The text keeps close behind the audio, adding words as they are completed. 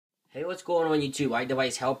Hey, what's going on YouTube?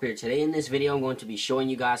 iDevice Help here. Today in this video I'm going to be showing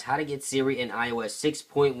you guys how to get Siri in iOS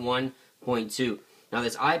 6.1.2. Now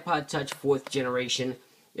this iPod Touch 4th generation,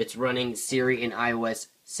 it's running Siri in iOS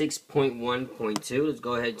 6.1.2. Let's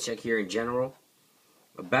go ahead and check here in general.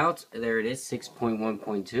 There it is,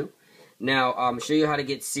 6.1.2. Now I'm show you how to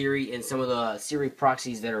get Siri in some of the Siri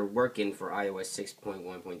proxies that are working for iOS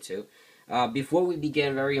 6.1.2. Before we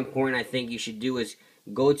begin, very important I think you should do is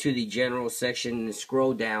go to the general section and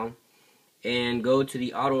scroll down and go to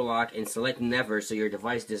the auto lock and select never so your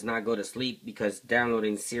device does not go to sleep, because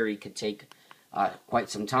downloading Siri could take quite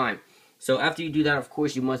some time. So after you do that, of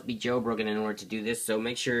course, you must be jailbroken in order to do this. So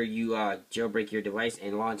make sure you jailbreak your device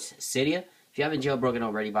and launch Cydia. If you haven't jailbroken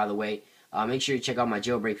already, by the way, make sure you check out my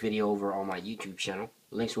jailbreak video over on my YouTube channel.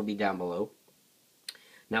 Links will be down below.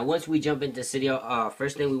 Now once we jump into Cydia,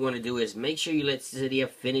 first thing we want to do is make sure you let Cydia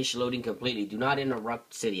finish loading completely. Do not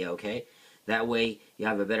interrupt Cydia, okay? That way you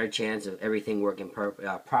have a better chance of everything working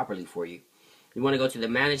properly for you. You want to go to the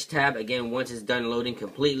Manage tab. Again, once it's done loading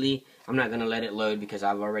completely, I'm not going to let it load because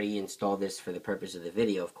I've already installed this for the purpose of the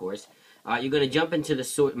video, of course. You're going to jump into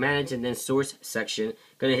the Manage and then Source section.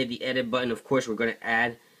 Going to hit the Edit button. Of course, we're going to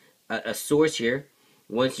add a source here.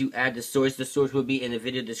 Once you add the source will be in the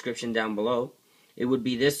video description down below. It would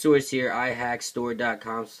be this source here,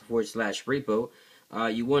 iHackStore.com/repo.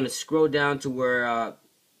 You want to scroll down to where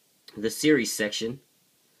the Siri section,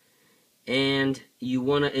 and you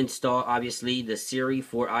want to install obviously the Siri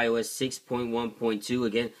for iOS 6.1.2.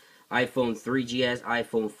 again, iPhone 3GS,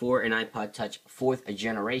 iPhone 4, and iPod Touch 4th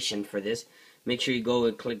generation for this. Make sure you go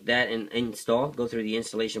and click that and install. Go through the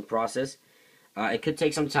installation process. It could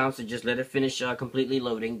take some time, so just let it finish completely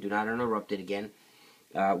loading. Do not interrupt it again.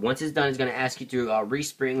 Once it's done, it's going to ask you to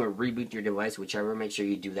respring or reboot your device, whichever. Make sure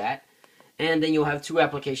you do that. And then you'll have two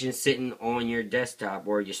applications sitting on your desktop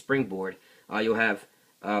or your springboard. You'll have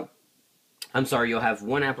one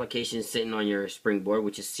application sitting on your springboard,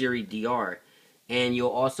 which is Siri DR. And you'll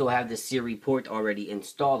also have the Siri Port already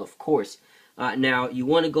installed, of course. Now, you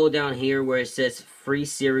want to go down here where it says free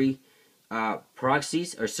Siri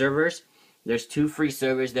proxies or servers. There's two free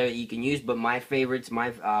servers that you can use, but my favorites, my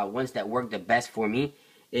ones that work the best for me,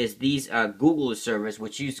 is these Google servers,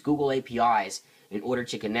 which use Google APIs in order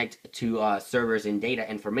to connect to servers and data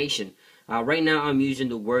information. Right now I'm using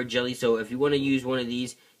the Word Jelly, so if you want to use one of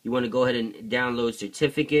these, you want to go ahead and download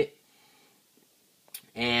certificate.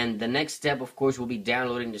 And the next step, of course, will be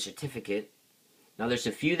downloading the certificate. Now there's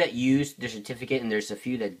a few that use the certificate and there's a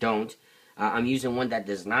few that don't. I'm using one that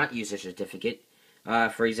does not use a certificate.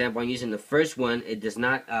 For example, I'm using the first one. It does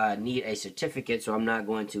not need a certificate, so I'm not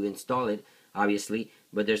going to install it, obviously.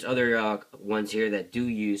 But there's other ones here that do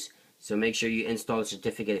use. So make sure you install a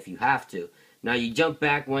certificate if you have to. Now you jump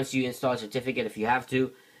back once you install a certificate if you have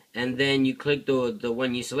to, and then you click the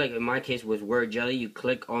one you select. In my case was Word Jelly. You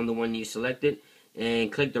click on the one you selected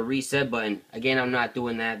and click the reset button. Again, I'm not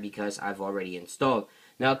doing that because I've already installed.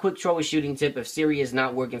 Now a quick troubleshooting tip: if Siri is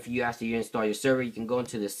not working for you after you install your server, you can go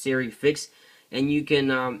into the Siri fix and you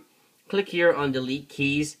can click here on delete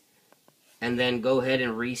keys and then go ahead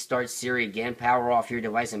and restart Siri again. Power off your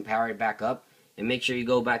device and power it back up. And make sure you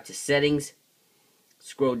go back to settings,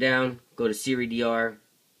 scroll down, go to Siri DR,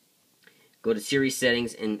 go to Siri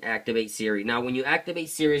settings, and activate Siri. Now when you activate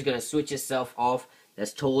Siri, it's going to switch itself off.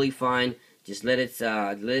 That's totally fine. Just let it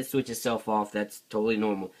switch itself off. That's totally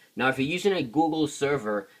normal. Now if you're using a Google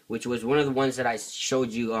server, which was one of the ones that I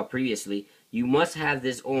showed you previously, you must have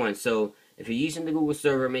this on. So if you're using the Google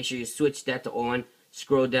server, make sure you switch that to on,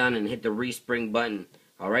 scroll down, and hit the respring button.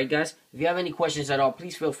 Alright guys, if you have any questions at all,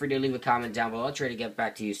 please feel free to leave a comment down below. I'll try to get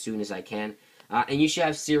back to you as soon as I can. And you should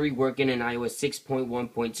have Siri working in iOS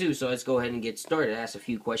 6.1.2, so let's go ahead and get started. Ask a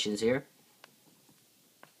few questions here.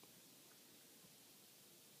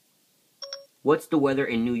 What's the weather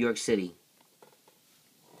in New York City?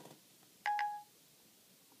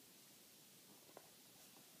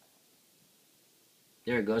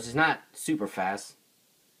 There it goes. It's not super fast.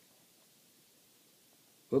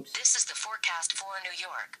 Oops. This is the forecast for New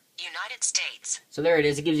York, United States. So there it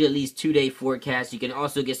is. It gives you at least 2-day forecast. You can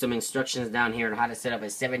also get some instructions down here on how to set up a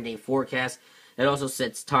 7-day forecast. It also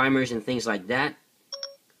sets timers and things like that.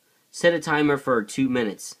 Set a timer for 2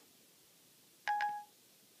 minutes.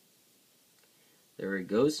 There it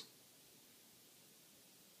goes.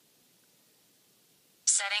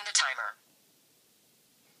 Setting the timer.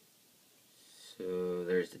 So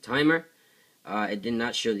there's the timer. It did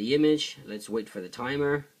not show the image. Let's wait for the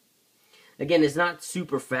timer. Again, it's not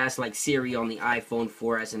super fast like Siri on the iPhone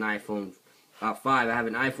 4S and iPhone 5. I have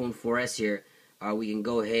an iPhone 4S here. We can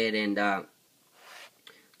go ahead and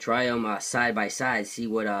try them side by side. See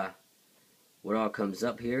what all comes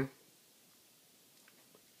up here.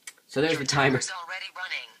 So there's Your the timer. timer's already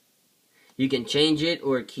running. You can change it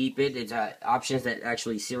or keep it. It's options that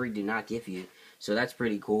actually Siri do not give you. So that's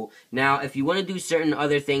pretty cool. Now, if you want to do certain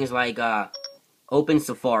other things like open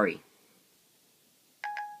Safari.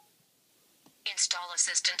 Install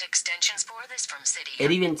assistant extensions for this from Cydia.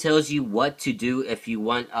 It even tells you what to do if you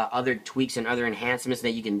want other tweaks and other enhancements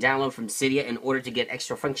that you can download from Cydia in order to get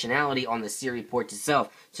extra functionality on the Siri port itself.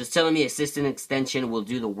 So it's telling me assistant extension will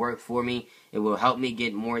do the work for me. It will help me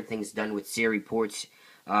get more things done with Siri ports.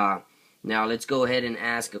 Now let's go ahead and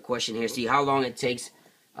ask a question here. See how long it takes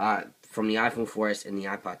from the iPhone 4S and the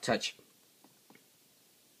iPod Touch.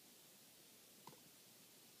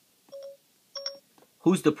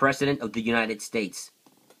 Who's the President of the United States?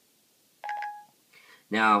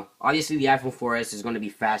 Now, obviously the iPhone 4S is going to be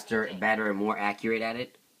faster, better, and more accurate at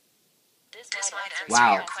it. This might answer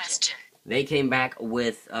Wow. your question. They came back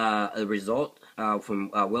with a result from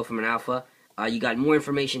Wolfram and Alpha. You got more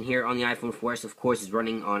information here on the iPhone 4S. Of course, it's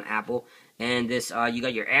running on Apple. And this, you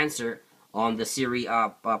got your answer on the Siri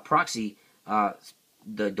Proxy,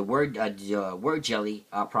 the word jelly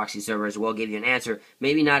proxy server as well. Gave you an answer.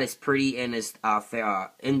 Maybe not as pretty and as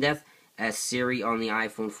in-depth as Siri on the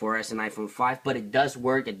iPhone 4S and iPhone 5, but it does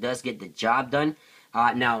work. It does get the job done.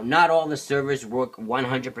 Now, not all the servers work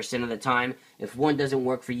 100% of the time. If one doesn't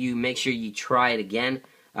work for you, make sure you try it again.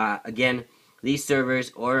 Again, these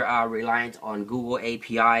servers are reliant on Google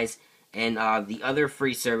APIs, and the other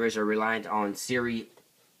free servers are reliant on Siri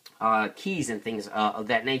keys and things of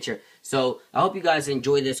that nature. So I hope you guys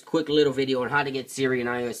enjoy this quick little video on how to get Siri in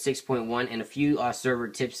iOS 6.1 and a few server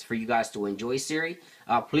tips for you guys to enjoy Siri.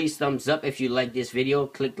 Please thumbs up if you like this video.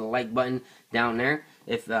 Click the like button down there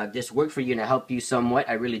if this worked for you and it helped you somewhat.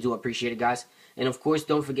 I really do appreciate it, guys. And of course,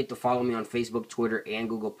 don't forget to follow me on Facebook, Twitter, and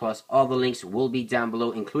Google+. All the links will be down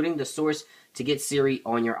below, including the source to get Siri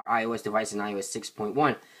on your iOS device in iOS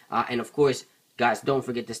 6.1. And of course, guys, don't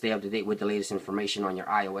forget to stay up to date with the latest information on your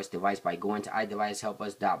iOS device by going to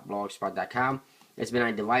iDeviceHelpUs.blogspot.com. It's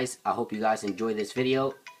been iDevice. I hope you guys enjoy this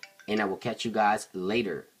video, and I will catch you guys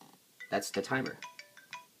later. That's the timer.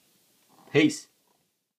 Peace.